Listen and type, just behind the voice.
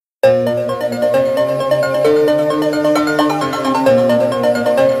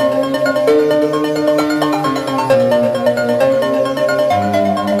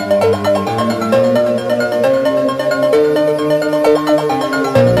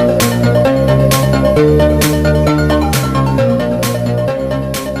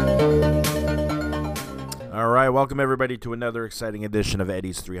Welcome everybody to another exciting edition of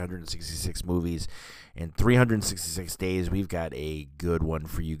Eddie's 366 Movies in 366 Days. We've got a good one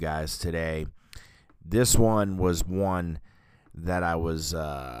for you guys today. This one was one that I was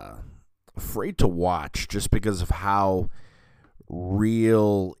afraid to watch just because of how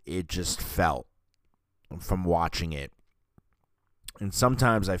real it just felt from watching it. And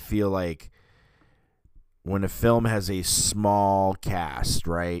sometimes I feel like when a film has a small cast,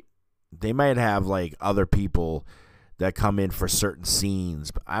 right? They might have like other people that come in for certain scenes,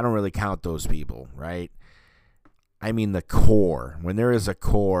 but I don't really count those people, right? I mean the core. When there is a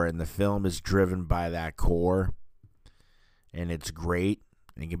core and the film is driven by that core and it's great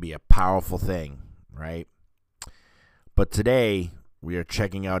and it can be a powerful thing, right? But today we are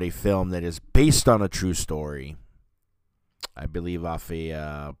checking out a film that is based on a true story. I believe off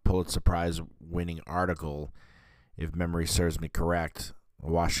a Pulitzer Prize winning article, if memory serves me correct. A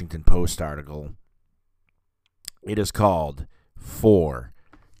Washington Post article. It is called 4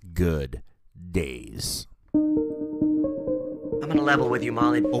 Good Days. I'm going to level with you,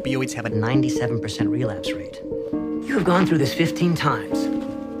 Molly. Opioids have a 97% relapse rate. You have gone through this 15 times.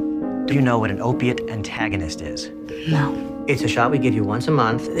 Do you know what an opiate antagonist is? No. It's a shot we give you once a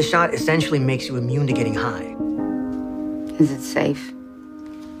month. The shot essentially makes you immune to getting high. Is it safe?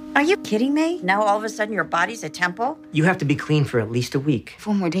 Are you kidding me? Now all of a sudden your body's a temple? You have to be clean for at least a week.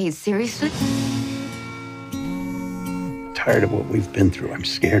 4 more days, seriously? Tired of what we've been through. I'm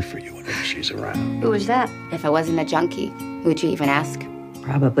scared for you whenever she's around. Who was that? If I wasn't a junkie, who'd you even ask?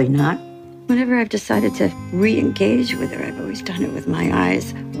 Probably not. Whenever I've decided to re-engage with her, I've always done it with my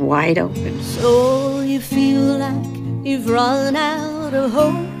eyes wide open. So you feel like you've run out of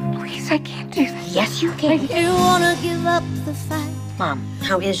hope. Please, I can't do this. Yes, you can. You wanna give up the fight. Mom,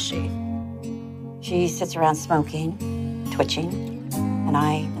 how is she? She sits around smoking, twitching, and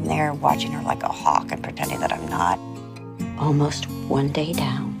I am there watching her like a hawk and pretending that I'm not. Almost 1 day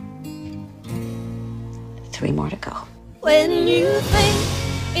down. 3 more to go. When you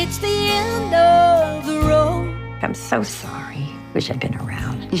think it's the end of the road. I'm so sorry. Wish I'd been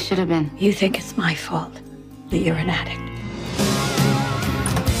around. You should have been. You think it's my fault that you're an addict?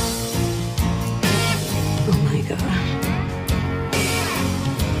 Oh my God.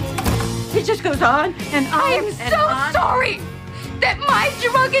 It just goes on and on. I am so sorry that my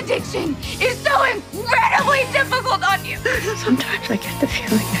drug addiction is so incredibly difficult on you. Sometimes I get the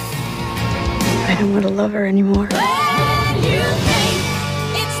feeling that I don't want to love her anymore. When you think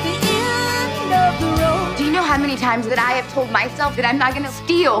it's the end of the road. Do you know how many times that I have told myself that I'm not going to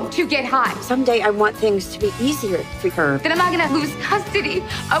steal to get high? Someday I want things to be easier for her. That I'm not going to lose custody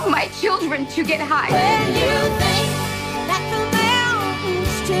of my children to get high. When you think that the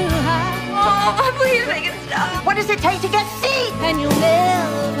mountain's too high. Oh, please make it stop. What does it take to get seen? And you'll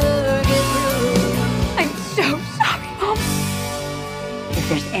never get through. I'm so sorry, Mom. If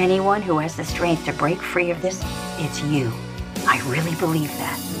there's anyone who has the strength to break free of this, it's you. I really believe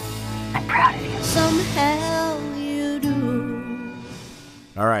that. I'm proud of you. Somehow you do.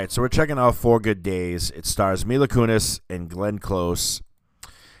 All right, so we're checking out 4 Good Days. It stars Mila Kunis and Glenn Close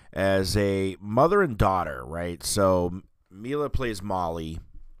as a mother and daughter, right? So Mila plays Molly,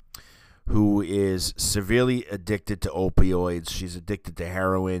 who is severely addicted to opioids. She's addicted to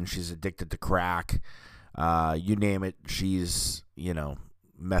heroin. She's addicted to crack. You name it. She's,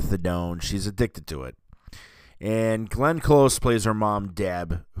 methadone. She's addicted to it. And Glenn Close plays her mom,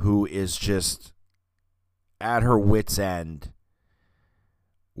 Deb, who is just at her wit's end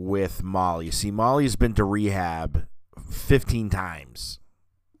with Molly. See, Molly's been to rehab 15 times,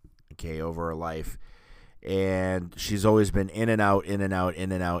 over her life. And she's always been in and out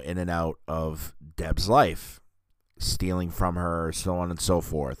of Deb's life, stealing from her, so on and so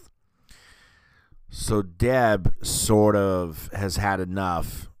forth. So Deb sort of has had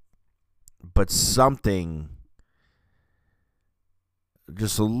enough, but something,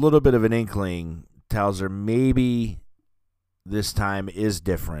 just a little bit of an inkling, tells her maybe this time is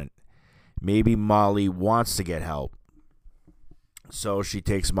different. Maybe Molly wants to get help. So she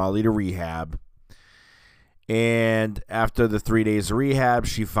takes Molly to rehab. And after the 3 days of rehab,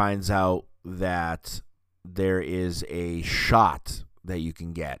 she finds out that there is a shot that you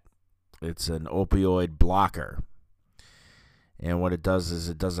can get. It's an opioid blocker. And what it does is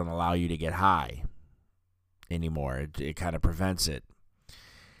it doesn't allow you to get high anymore. It kind of prevents it.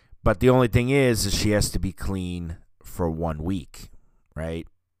 But the only thing is she has to be clean for 1 week, right?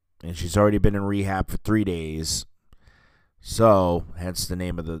 And she's already been in rehab for 3 days. So, hence the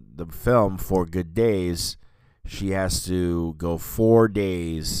name of the film, 4 Good Days. She has to go 4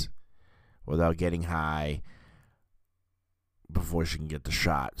 days without getting high before she can get the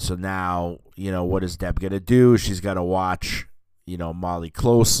shot. So now, what is Deb going to do? She's got to watch, Molly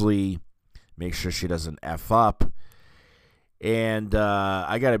closely, make sure she doesn't F up. And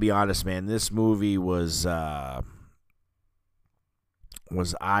I got to be honest, man, this movie was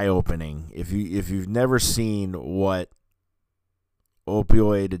eye-opening. If you've never seen what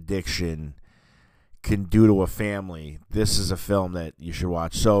opioid addiction can do to a family, this is a film that you should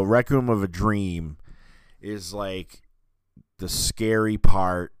watch. So Requiem of a Dream is like the scary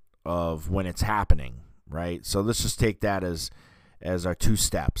part of when it's happening, right? So let's just take that as our 2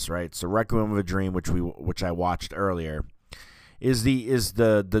 steps, right? So Requiem of a Dream, which I watched earlier, is the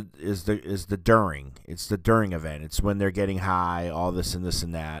during. It's the during event. It's when they're getting high, all this and this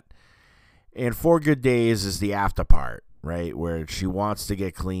and that. And 4 Good Days is the after part, right? Where she wants to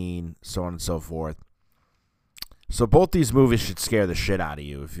get clean, so on and so forth. So both these movies should scare the shit out of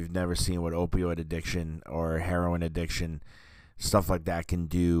you if you've never seen what opioid addiction or heroin addiction, stuff like that, can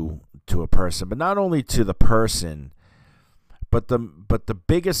do to a person. But not only to the person, but the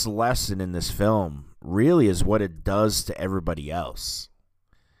biggest lesson in this film really is what it does to everybody else.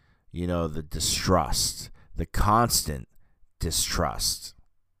 The distrust, the constant distrust,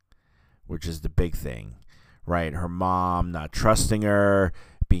 which is the big thing, right? Her mom not trusting her,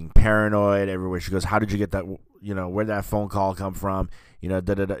 being paranoid everywhere she goes. How did you get that? Where'd that phone call come from?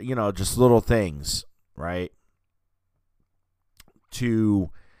 Just little things, right? To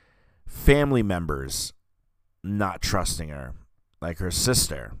family members not trusting her, like her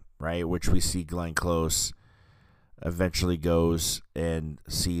sister, right? Which we see Glenn Close eventually goes and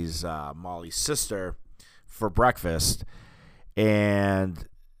sees Molly's sister for breakfast. And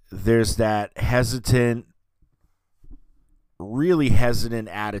there's that really hesitant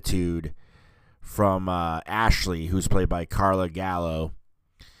attitude from Ashley, who's played by Carla Gallo,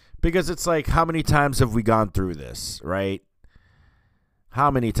 because it's like, how many times have we gone through this, right?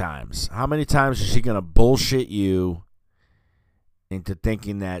 How many times? How many times is she going to bullshit you into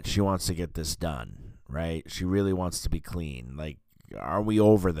thinking that she wants to get this done, right? She really wants to be clean. Like, are we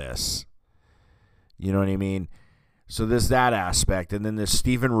over this? You know what I mean? So there's that aspect. And then there's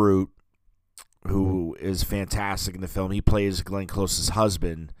Stephen Root, who is fantastic in the film. He plays Glenn Close's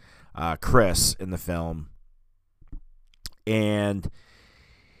husband, Chris, in the film. And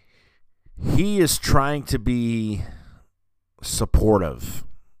he is trying to be supportive,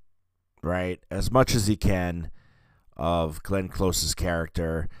 right, as much as he can, of Glenn Close's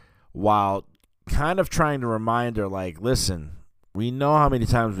character, while kind of trying to remind her, like, listen, we know how many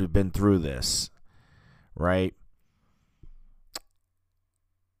times we've been through this, right?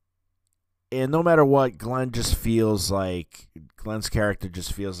 And no matter what, Glenn's character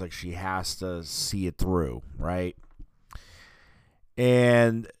just feels like she has to see it through, right?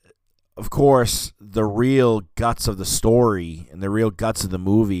 And of course, the real guts of the story and the real guts of the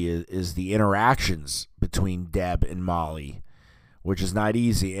movie is the interactions between Deb and Molly, which is not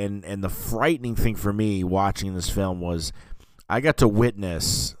easy. And the frightening thing for me watching this film was I got to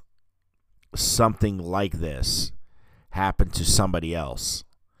witness something like this happen to somebody else,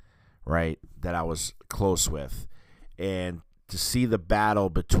 right, that I was close with. And to see the battle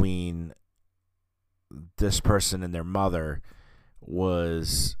between this person and their mother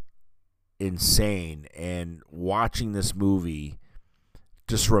was insane. And watching this movie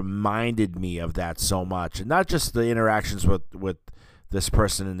just reminded me of that so much. And not just the interactions with this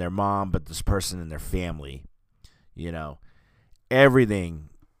person and their mom, but this person and their family. Everything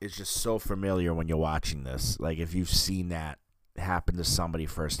is just so familiar when you're watching this. Like, if you've seen that happen to somebody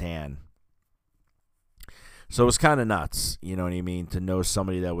firsthand. So it was kind of nuts, you know what I mean, to know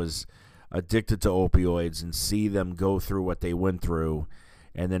somebody that was addicted to opioids and see them go through what they went through,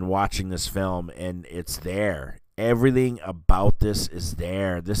 and then watching this film, and it's there. Everything about this is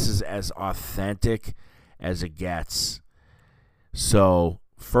there. This is as authentic as it gets. So,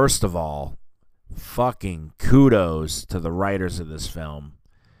 first of all, fucking kudos to the writers of this film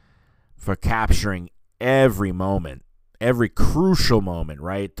for capturing every moment, every crucial moment,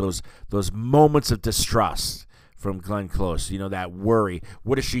 right? Those moments of distrust from Glenn Close. That worry.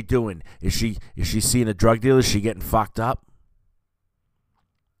 What is she doing? Is she seeing a drug dealer? Is she getting fucked up?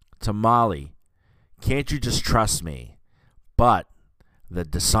 To Molly, can't you just trust me? But the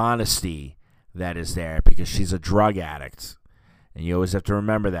dishonesty that is there, because she's a drug addict. And you always have to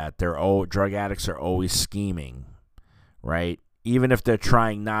remember that. Drug addicts are always scheming, right? Even if they're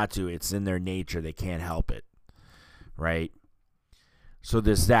trying not to, it's in their nature. They can't help it, right? So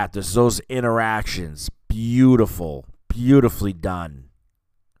there's that. There's those interactions. Beautifully done,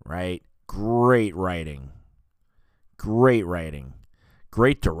 right? Great writing. Great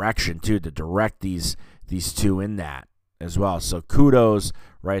direction, too, to direct these two in that as well. So kudos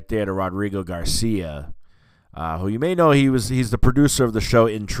right there to Rodrigo Garcia, who you may know he's the producer of the show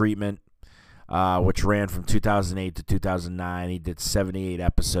In Treatment, which ran from 2008 to 2009. He did 78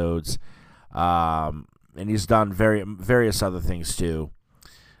 episodes, and he's done various other things too.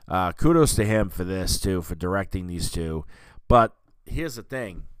 Kudos to him for this too, for directing these two. But here's the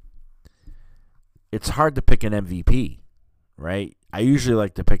thing. It's hard to pick an MVP, right? I usually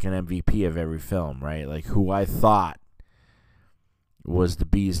like to pick an MVP of every film, right? Like who I thought was the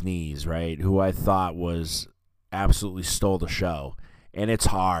bee's knees, right? Who I thought was absolutely stole the show. And it's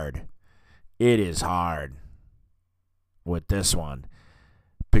hard. It is hard with this one.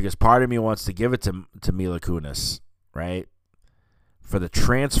 Because part of me wants to give it to Mila Kunis, right? For the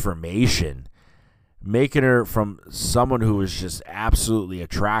transformation. Making her from someone who was just absolutely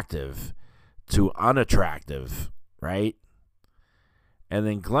attractive to unattractive, right? And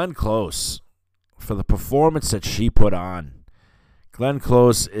then Glenn Close, for the performance that she put on. Glenn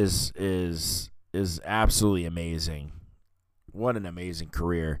Close is absolutely amazing. What an amazing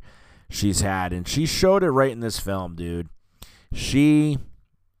career she's had. And she showed it right in this film, dude. She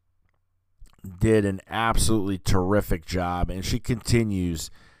did an absolutely terrific job, and she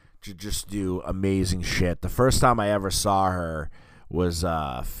continues to just do amazing shit. The first time I ever saw her was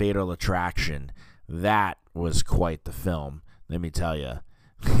Fatal Attraction. That was quite the film, let me tell you.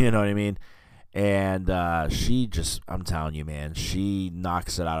 You know what I mean? And she just, I'm telling you, man, she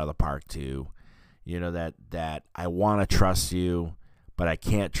knocks it out of the park too. You know, that I want to trust you, but I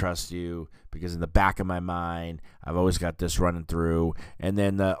can't trust you because in the back of my mind, I've always got this running through. And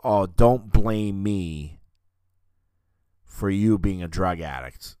then don't blame me for you being a drug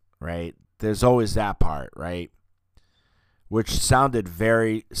addict, right? There's always that part, right? Which sounded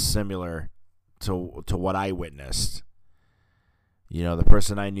very similar to what I witnessed. You know, the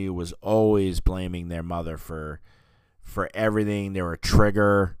person I knew was always blaming their mother for everything. They were a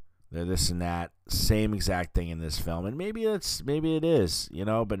trigger. They're this and that. Same exact thing in this film. And maybe it is, you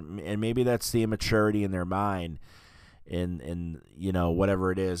know, and maybe that's the immaturity in their mind in you know,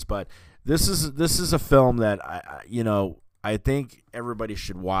 whatever it is. But this is a film that I think everybody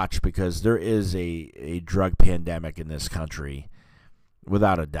should watch because there is a drug pandemic in this country,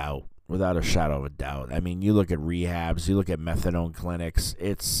 without a doubt. Without a shadow of a doubt. I mean, you look at rehabs, you look at methadone clinics,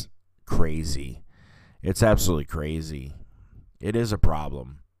 it's crazy. It's absolutely crazy. It is a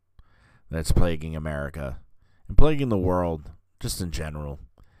problem that's plaguing America and plaguing the world, just in general.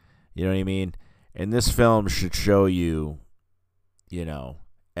 You know what I mean? And this film should show you, you know,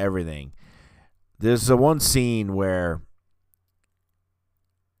 everything. There's the one scene where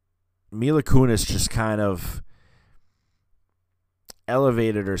Mila Kunis just kind of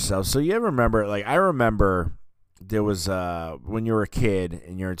elevated herself. So you ever remember, like I remember there was when you were a kid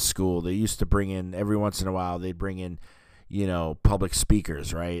and you're in school, they used to bring in, every once in a while, they'd bring in, you know, public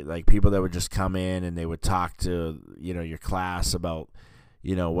speakers, right? Like people that would just come in and they would talk to, you know, your class about,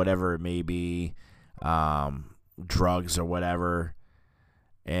 you know, whatever it may be, drugs or whatever.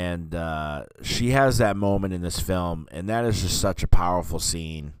 And she has that moment in this film, and that is just such a powerful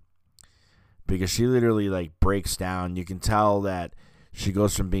scene because she literally like breaks down. You can tell that she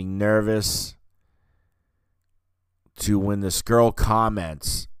goes from being nervous to when this girl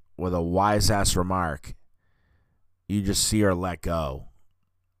comments with a wise-ass remark, you just see her let go.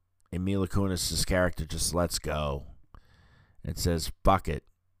 And Mila Kunis' character just lets go and says, fuck it.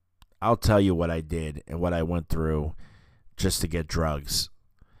 I'll tell you what I did and what I went through just to get drugs.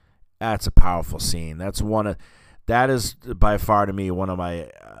 That's a powerful scene. That is by far to me one of my,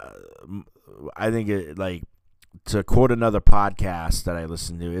 I think it, like, to quote another podcast that I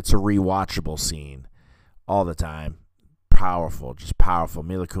listen to, it's a rewatchable scene all the time. Powerful, just powerful.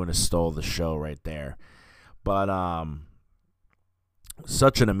 Mila Kunis stole the show right there. But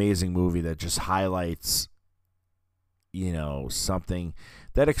such an amazing movie that just highlights, you know, something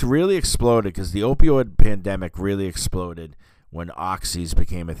that really exploded because the opioid pandemic really exploded when oxys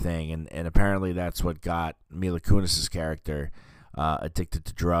became a thing, and apparently that's what got Mila Kunis' character addicted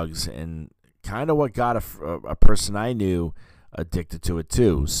to drugs, and kind of what got a person I knew addicted to it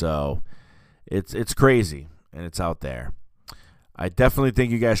too. So it's crazy, and it's out there. I definitely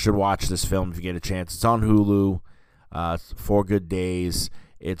think you guys should watch this film if you get a chance. It's on Hulu, 4 Good Days.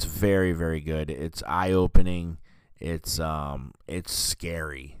 It's very, very good. It's eye-opening. It's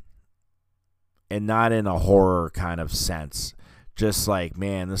scary, and not in a horror kind of sense, just like,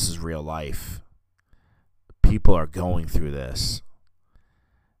 man, this is real life. People are going through this.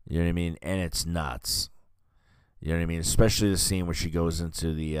 You know what I mean? And it's nuts. You know what I mean? Especially the scene where she goes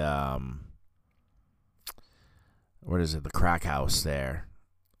into the, what is it? The crack house there.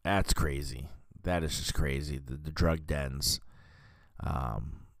 That's crazy. That is just crazy. The drug dens.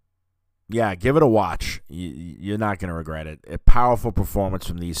 Yeah, give it a watch. You're not going to regret it. A powerful performance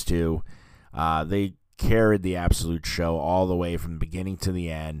from these two. They carried the absolute show all the way from the beginning to the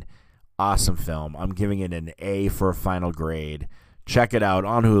end. Awesome film. I'm giving it an A for a final grade. Check it out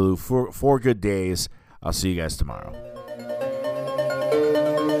on Hulu for 4 good days. I'll see you guys tomorrow.